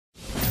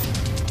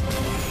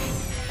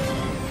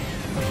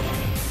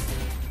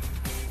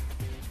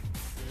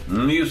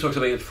Newstalk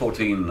today at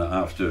 14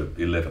 after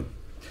 11.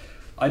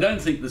 I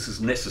don't think this is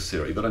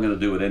necessary, but I'm going to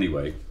do it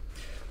anyway.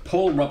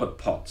 Paul Robert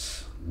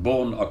Potts,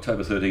 born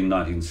October 13,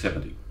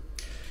 1970,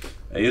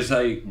 is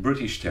a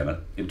British tenor.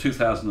 In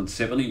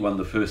 2007 he won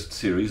the first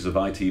series of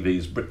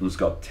ITV's Britain's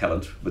Got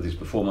Talent with his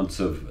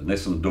performance of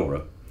Nessun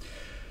Dorma,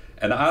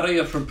 an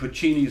aria from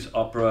Puccini's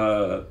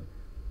opera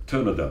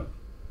Turandot.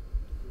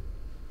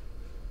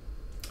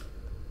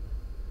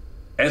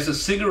 As a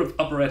singer of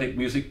operatic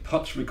music,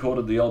 Potts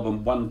recorded the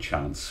album One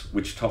Chance,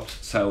 which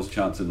topped sales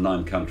charts in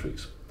 9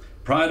 countries.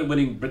 Prior to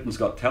winning Britain's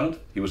Got Talent,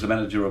 he was a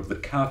manager of the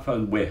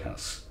Carphone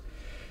Warehouse.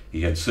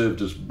 He had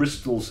served as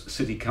Bristol's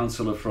city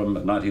councillor from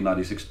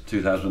 1996 to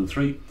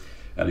 2003,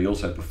 and he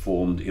also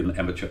performed in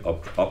amateur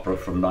opera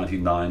from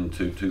 1999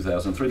 to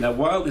 2003. Now,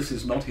 while this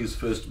is not his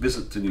first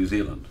visit to New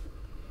Zealand,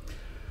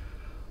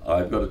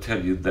 I've got to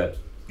tell you that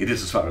it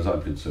is, as far as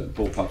I'm concerned.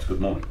 Paul Potts,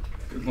 good morning.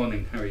 Good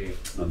morning, how are you?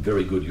 I'm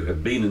very good. You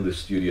have been in this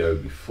studio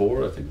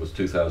before, I think it was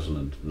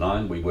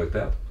 2009, we worked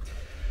out.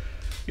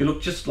 You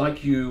look just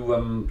like you,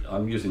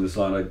 I'm using this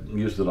line, I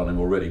used it on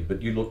him already,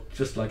 but you look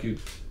just like you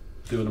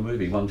do in a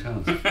movie, One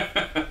Chance.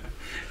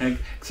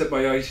 Except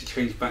my eyes should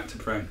change back to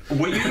brown.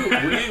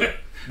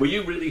 Were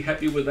you really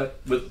happy with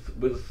that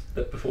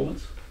that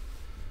performance?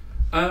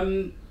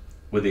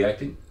 With the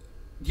acting?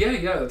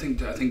 Yeah. I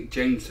think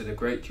James did a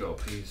great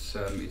job. He's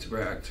a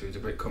great actor. He's a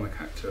great comic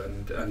actor,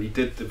 and he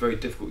did the very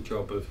difficult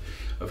job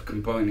of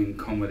combining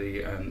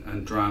comedy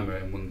and drama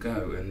in one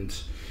go. And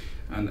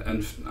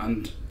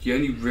the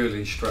only real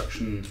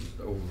instruction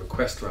or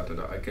request rather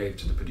that I gave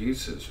to the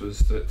producers was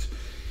that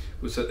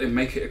they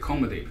make it a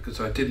comedy,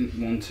 because I didn't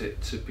want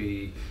it to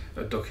be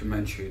a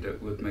documentary that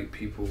would make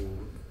people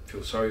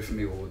feel sorry for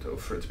me or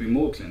for it to be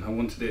maudlin. I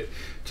wanted it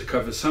to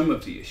cover some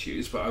of the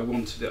issues, but I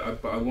wanted it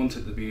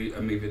to be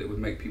a movie that would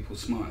make people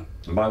smile.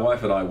 My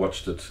wife and I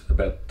watched it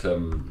about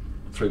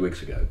 3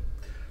 weeks ago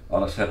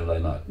on a Saturday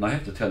night, and I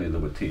have to tell you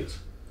there were tears.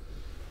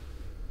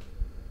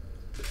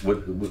 Were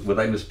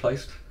they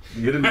misplaced?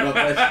 You didn't want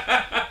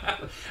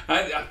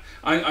that?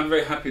 I'm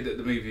very happy that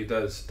the movie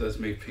does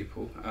move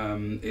people.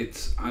 I'm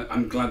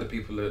glad that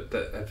people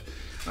that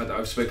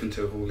I've spoken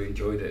to have all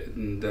enjoyed it,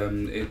 and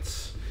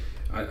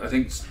I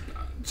think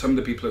some of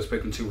the people I've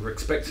spoken to were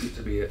expecting it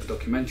to be a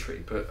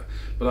documentary, but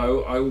I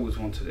always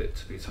wanted it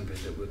to be something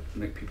that would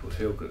make people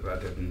feel good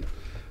rather than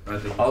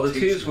the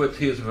tears were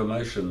tears of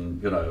emotion,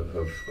 you know,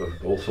 of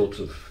all sorts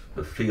of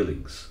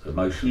feelings,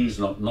 emotions,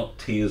 not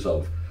tears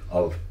of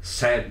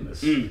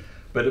sadness,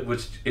 but it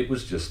was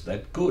just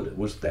that good. It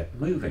was that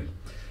moving.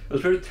 It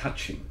was very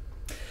touching.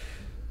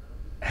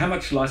 How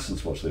much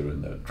license was there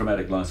in there?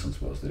 Dramatic license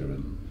was there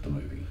in the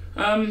movie?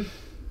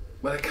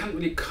 Well, I can't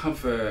really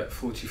cover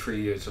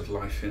 43 years of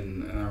life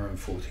in an hour and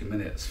 40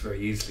 minutes very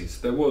easily.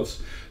 So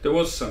there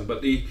was some,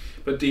 but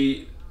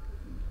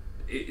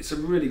it's a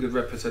really good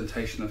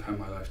representation of how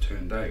my life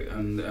turned out,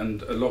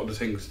 and a lot of the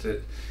things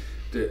that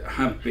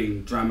have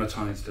been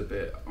dramatised a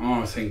bit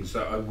are things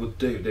that I would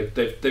do.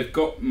 They've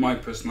got my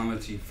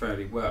personality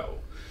fairly well.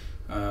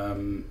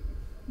 One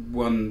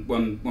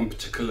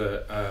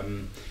particular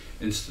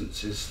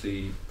instance is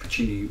the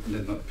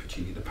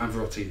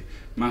Pavarotti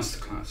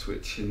masterclass,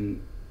 which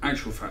in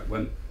actual fact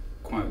went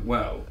quite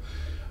well.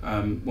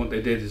 What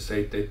they did is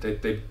they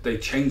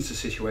changed the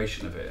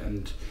situation of it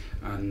and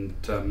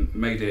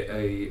made it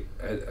a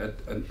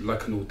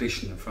like an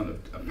audition in front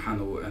of a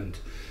panel and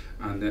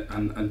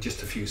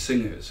just a few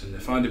singers. And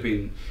if I'd have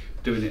been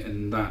doing it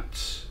in that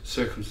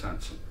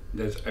circumstance,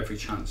 there's every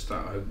chance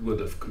that I would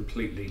have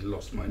completely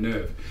lost my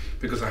nerve,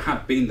 because I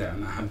had been there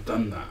and I had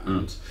done that,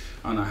 and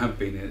I have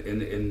been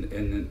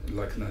in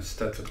like an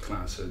Stedford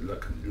class,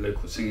 like a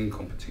local singing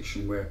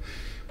competition where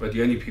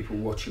the only people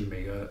watching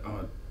me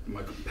are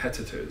my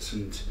competitors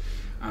and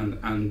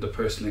the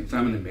person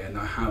examining me, and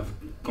I have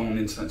gone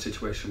into that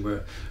situation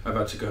where I've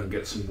had to go and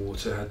get some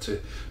water, had to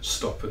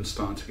stop and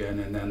start again,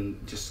 and then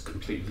just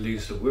completely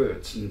lose the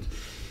words, and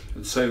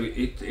so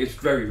it's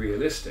very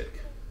realistic.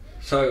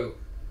 So,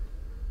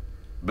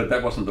 but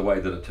that wasn't the way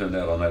that it turned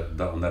out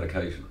on that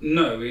occasion.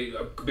 No,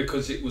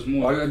 because it was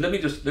more. Let me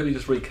just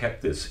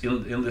recap this.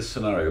 In this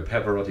scenario,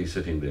 Pavarotti's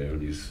sitting there,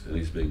 and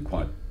he's being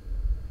quite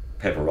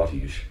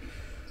Pavarotti-ish,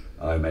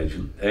 I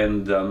imagine,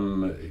 and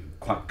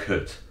quite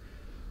curt,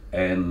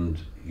 and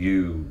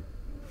you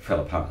fell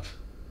apart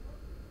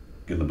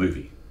in the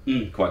movie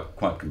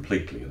quite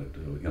completely. You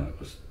know, it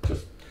was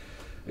just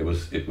it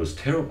was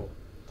terrible,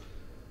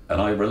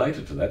 and I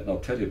related to that, and I'll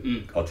tell you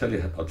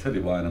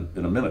why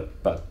in a minute.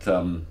 But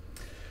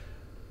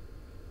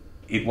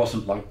it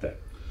wasn't like that.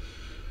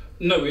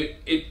 No,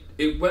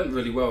 it went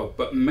really well,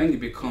 but mainly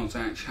because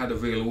I actually had a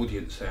real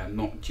audience there,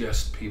 not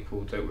just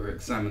people that were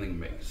examining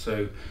me.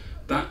 So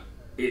that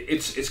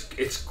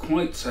it's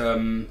quite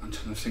I'm trying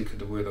to think of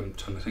the word I'm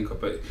trying to think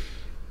of, but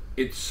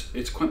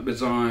it's quite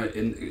bizarre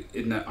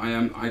in that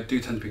I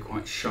do tend to be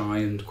quite shy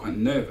and quite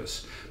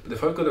nervous. But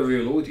if I've got a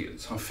real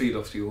audience, I'll feed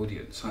off the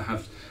audience.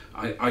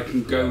 I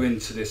can go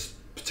into this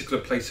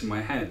particular place in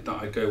my head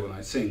that I go when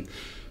I sing.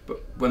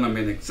 But when I'm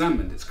being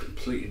examined, it's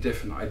completely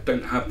different. I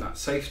don't have that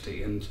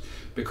safety, and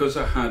because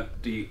I had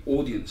the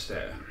audience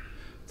there,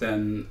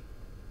 then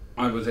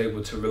I was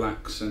able to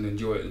relax and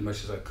enjoy it as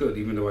much as I could,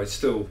 even though I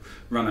still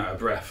run out of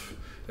breath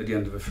at the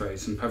end of a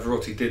phrase. And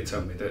Pavarotti did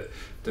tell me that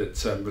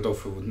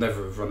Rodolfo would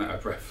never have run out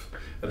of breath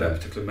at that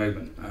particular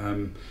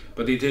moment.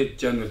 But he did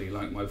generally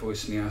like my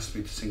voice, and he asked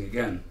me to sing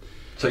again.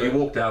 So you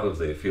walked out of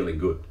there feeling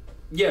good?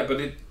 Yeah,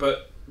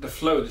 but the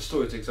flow of the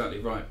story is exactly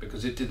right,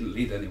 because it didn't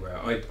lead anywhere.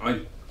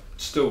 I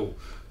still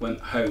went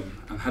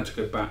home and had to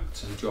go back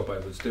to the job I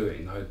was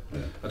doing. I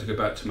had to go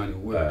back to manual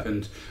work,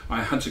 and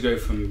I had to go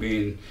from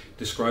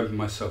describing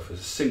myself as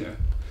a singer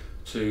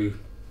to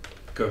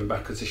going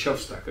back as a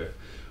shelf stacker,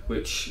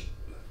 which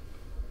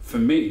for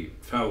me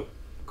felt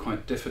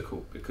quite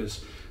difficult,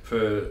 because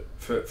for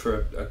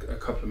a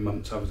couple of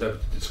months I was able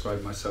to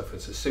describe myself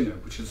as a singer,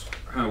 which is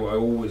how I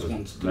always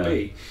wanted to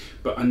be,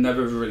 but I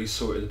never really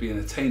saw it as being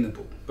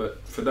attainable.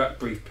 But for that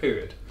brief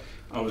period,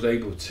 I was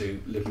able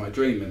to live my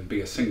dream and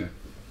be a singer.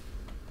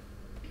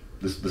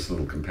 This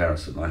little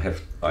comparison, I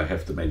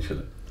have to mention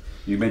it.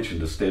 You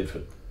mentioned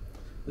Eisteddfod.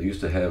 They used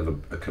to have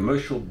a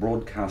commercial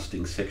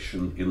broadcasting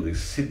section in the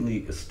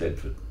Sydney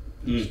Eisteddfod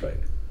in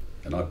Australia,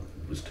 and I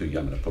was too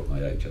young, and I put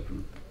my age up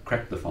and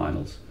cracked the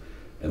finals,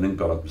 and then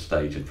got up on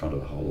stage in front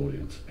of the whole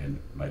audience and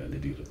made an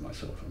idiot of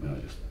myself. I mean, I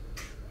just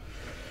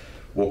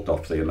walked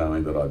off there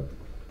knowing that I'd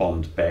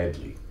bombed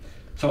badly.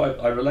 So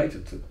I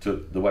related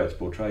to the way it's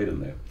portrayed in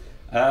there.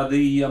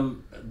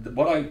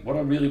 What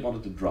I really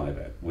wanted to drive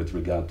at with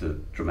regard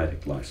to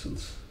dramatic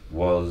license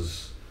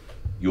was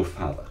your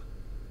father.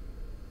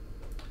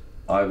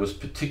 I was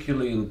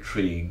particularly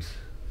intrigued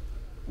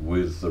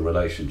with the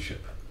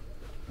relationship.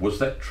 Was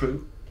that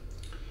true,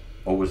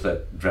 or was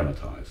that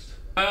dramatised?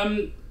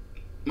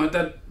 My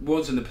dad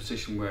was in a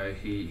position where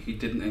he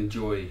didn't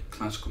enjoy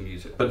classical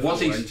music. But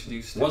was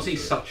he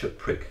such a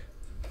prick?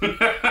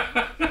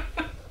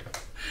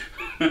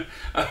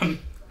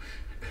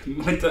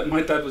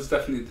 My dad was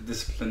definitely the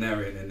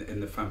disciplinarian in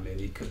the family, and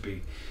he could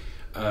be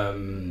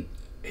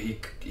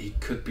he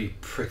could be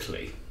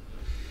prickly.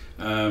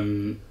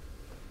 But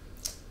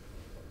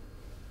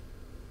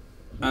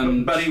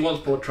he was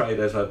portrayed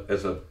as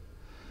a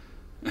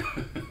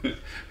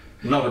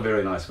not a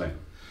very nice man.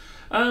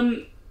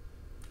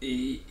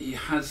 He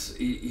has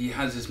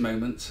his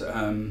moments,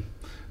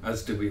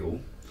 as do we all,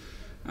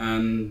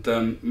 and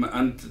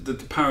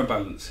the power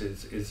balance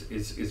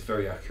is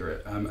very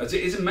accurate, as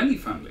it is in many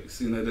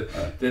families. You know,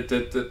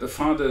 the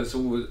father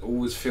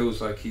always feels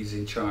like he's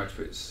in charge,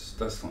 but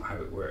that's not how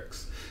it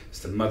works. It's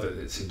the mother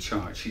that's in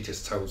charge. She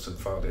just tells the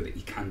father that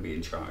he can be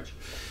in charge.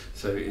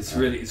 So it's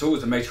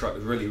always the matriarch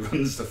that really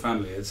runs the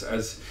family.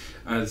 As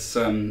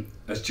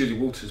Julie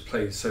Walters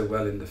plays so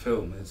well in the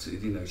film,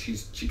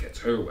 she gets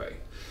her way,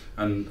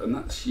 and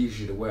that's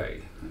usually the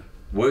way.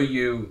 Were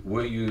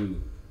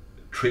you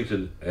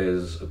treated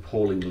as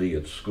appallingly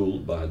at school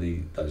by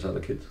those other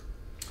kids?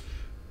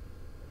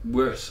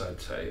 Worse,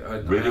 I'd say.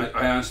 Really?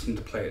 I asked them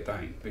to play it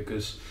down,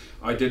 because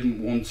I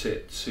didn't want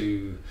it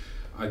to.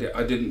 I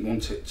didn't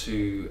want it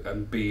to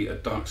be a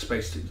dark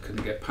space that you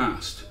couldn't get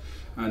past.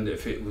 And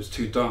if it was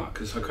too dark,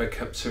 because I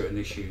kept certain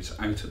issues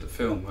out of the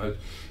film.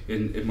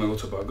 In my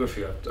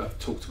autobiography, I've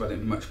talked about it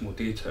in much more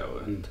detail,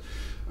 and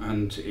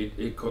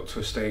it got to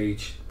a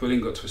stage.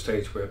 Bullying got to a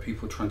stage where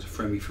people were trying to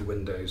throw me through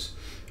windows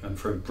and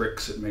throwing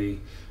bricks at me,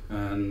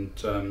 and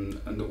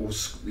all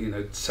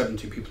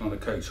 70 people on a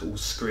coach all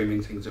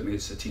screaming things at me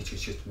as the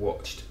teachers just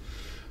watched,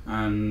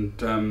 and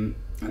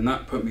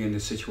that put me in a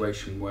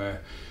situation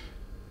where.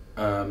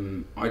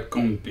 I'd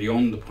gone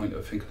beyond the point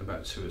of thinking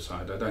about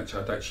suicide. I'd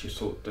actually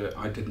thought that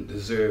I didn't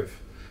deserve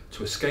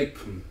to escape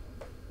from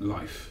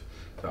life,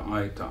 that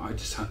I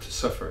just had to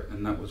suffer it,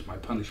 and that was my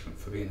punishment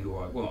for being who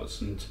I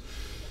was.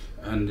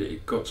 And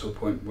it got to a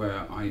point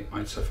where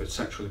I suffered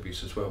sexual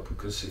abuse as well,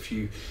 because if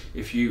you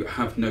feel you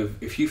have no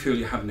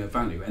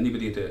value,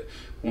 anybody that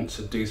wants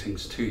to do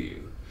things to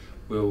you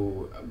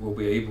will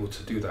be able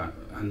to do that,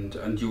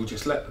 and you'll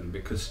just let them,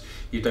 because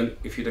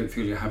if you don't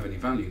feel you have any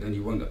value, then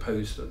you won't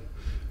oppose them.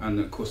 And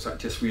of course that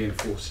just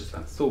reinforces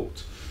that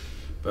thought.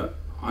 But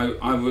I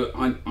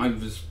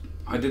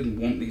didn't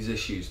want these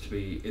issues to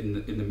be in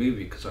the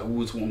movie, because I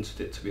always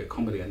wanted it to be a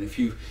comedy,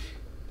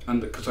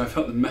 and because I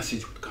felt the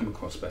message would come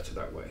across better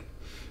that way.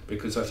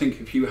 Because I think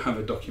if you have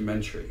a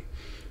documentary,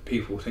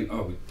 people think,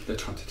 oh, they're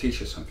trying to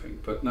teach us something,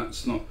 but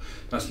that's not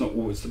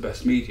always the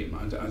best medium.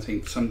 I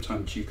think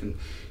sometimes you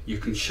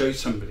can show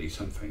somebody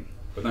something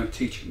without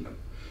teaching them,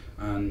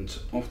 and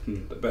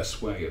often the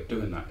best way of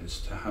doing that is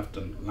to have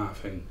them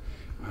laughing.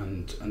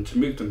 And to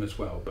move them as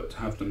well, but to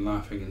have them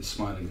laughing and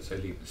smiling as they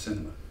leave the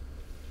cinema.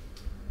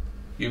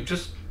 You've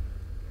just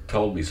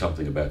told me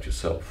something about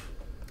yourself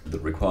that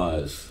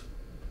requires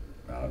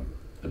a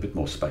bit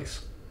more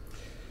space.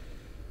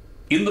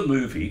 In the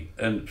movie,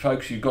 and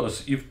folks, you've got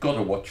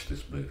to watch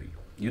this movie.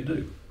 You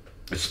do,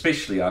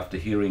 especially after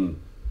hearing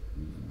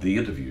the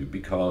interview,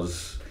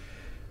 because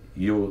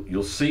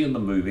you'll see in the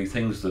movie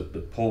things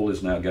that Paul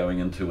is now going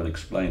into and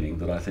explaining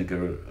that I think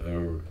are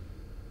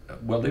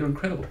they're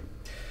incredible.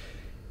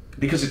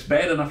 Because it's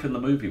bad enough in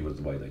the movie with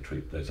the way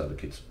those other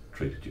kids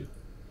treated you.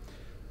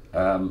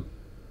 And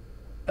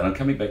I'm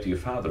coming back to your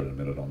father in a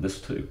minute on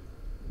this too.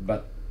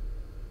 But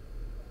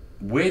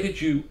where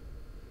did you...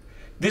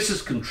 This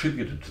has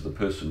contributed to the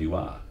person you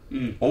are.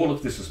 All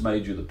of this has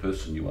made you the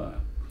person you are.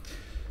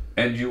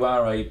 And you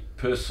are a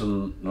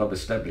person, and I've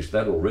established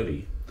that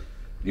already,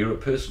 you're a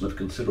person of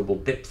considerable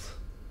depth.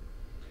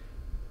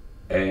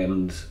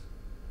 And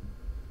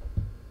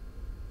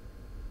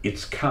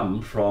it's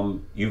come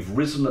from, you've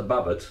risen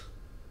above it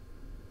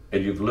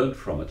and you've learned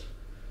from it.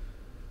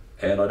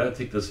 And I don't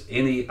think there's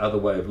any other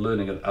way of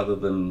learning it other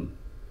than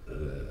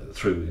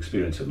through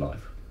experience in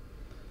life.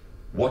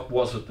 What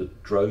was it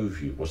that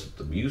drove you? Was it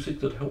the music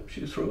that helped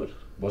you through it?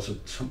 Was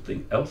it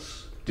something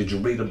else? Did you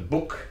read a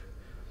book?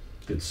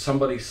 Did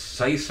somebody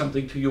say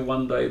something to you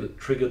one day that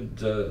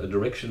triggered a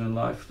direction in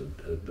life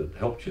that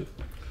helped you?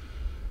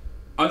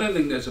 I don't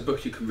think there's a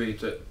book you can read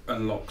that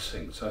unlocks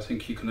things. I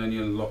think you can only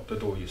unlock the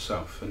door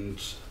yourself.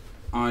 And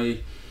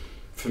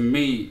for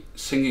me,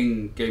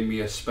 singing gave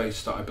me a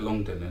space that I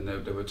belonged in, and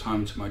there were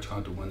times in my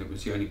childhood when it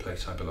was the only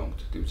place I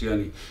belonged. It was the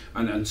only,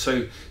 and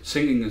so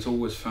singing has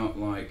always felt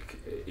like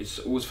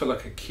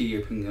a key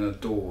opening a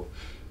door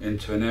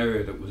into an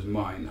area that was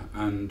mine,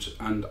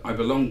 and I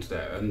belonged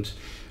there. And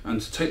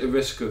to take the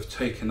risk of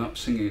taking up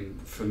singing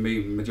for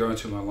me, the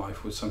majority of my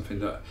life was something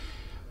that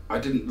I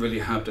didn't really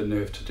have the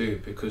nerve to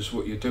do, because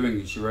what you're doing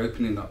is you're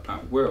opening up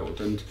that world,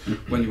 and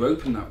when you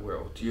open that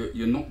world,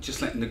 you're not just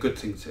letting the good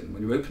things in.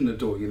 When you open the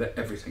door, you let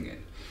everything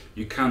in.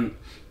 You can't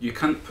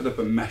put up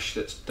a mesh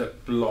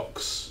that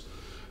blocks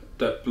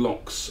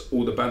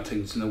all the bad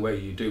things in the way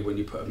you do when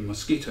you put up a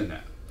mosquito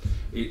net.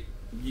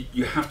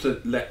 You have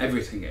to let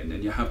everything in,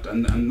 and you have to,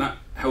 and that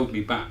held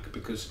me back,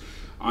 because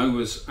I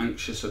was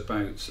anxious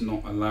about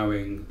not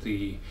allowing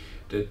the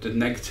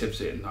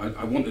negatives in.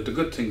 I wanted the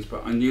good things,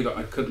 but I knew that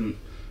I couldn't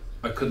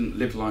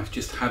live life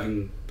just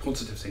having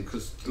positive things,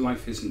 because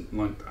life isn't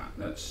like that.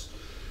 That's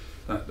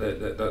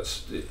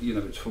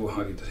it's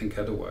foolhardy to think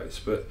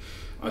otherwise. But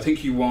I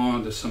think you are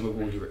the sum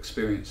of all your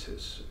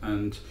experiences,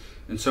 and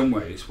in some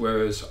ways,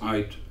 whereas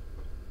I'd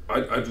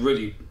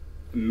really,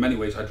 in many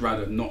ways, I'd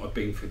rather not have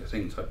been through the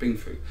things I've been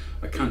through.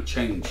 I can't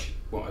change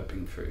what I've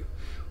been through.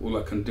 All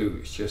I can do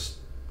is just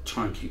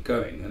try and keep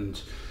going,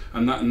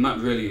 and that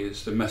really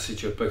is the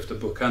message of both the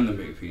book and the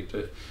movie,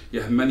 that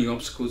you have many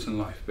obstacles in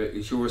life, but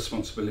it's your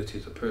responsibility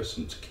as a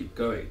person to keep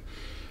going.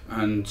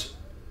 And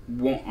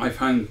what I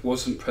found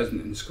wasn't present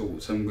in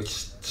schools, and which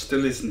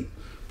still isn't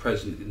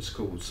present in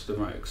schools to the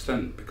right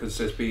extent, because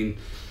there's been,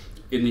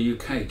 in the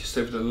UK, just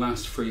over the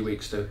last 3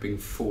 weeks, there have been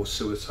 4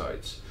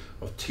 suicides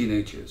of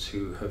teenagers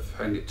who have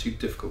found it too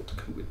difficult to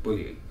cope with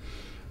bullying.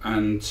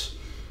 And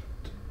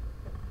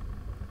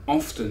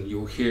often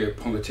you'll hear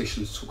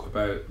politicians talk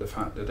about the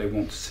fact that they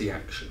want to see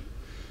action,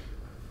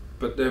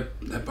 but they're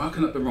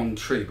barking up the wrong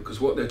tree,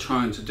 because what they're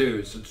trying to do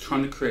is they're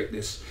trying to create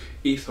this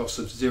ethos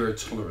of zero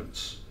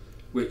tolerance,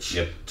 which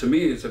to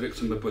me, as a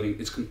victim of bullying,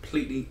 is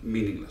completely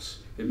meaningless.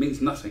 It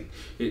means nothing.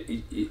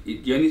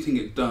 The only thing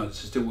it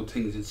does is deal with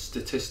things in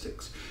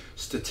statistics.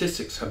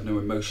 Statistics have no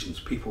emotions.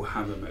 People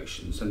have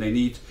emotions, and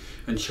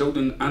and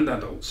children and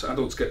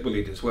adults get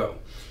bullied as well.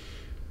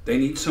 They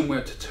need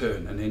somewhere to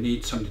turn, and they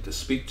need somebody to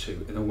speak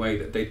to in a way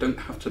that they don't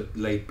have to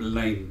lay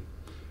blame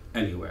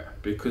anywhere,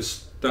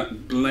 because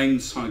that blame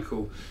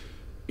cycle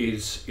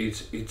it's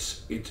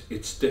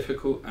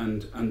difficult,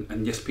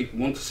 and yes, people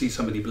want to see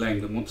somebody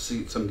blamed and want to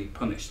see somebody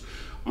punished.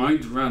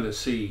 I'd rather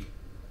see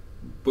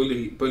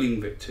bullying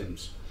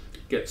victims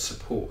get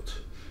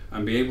support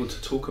and be able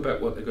to talk about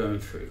what they're going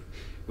through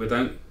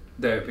without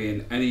there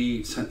being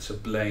any sense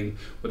of blame,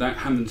 without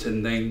having to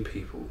name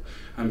people,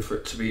 and for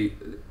it to be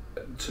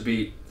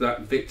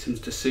that victim's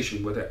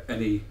decision whether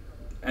any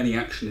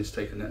action is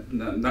taken,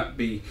 and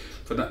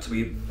for that to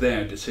be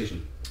their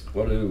decision. I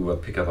want to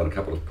pick up on a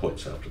couple of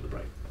points after the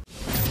break.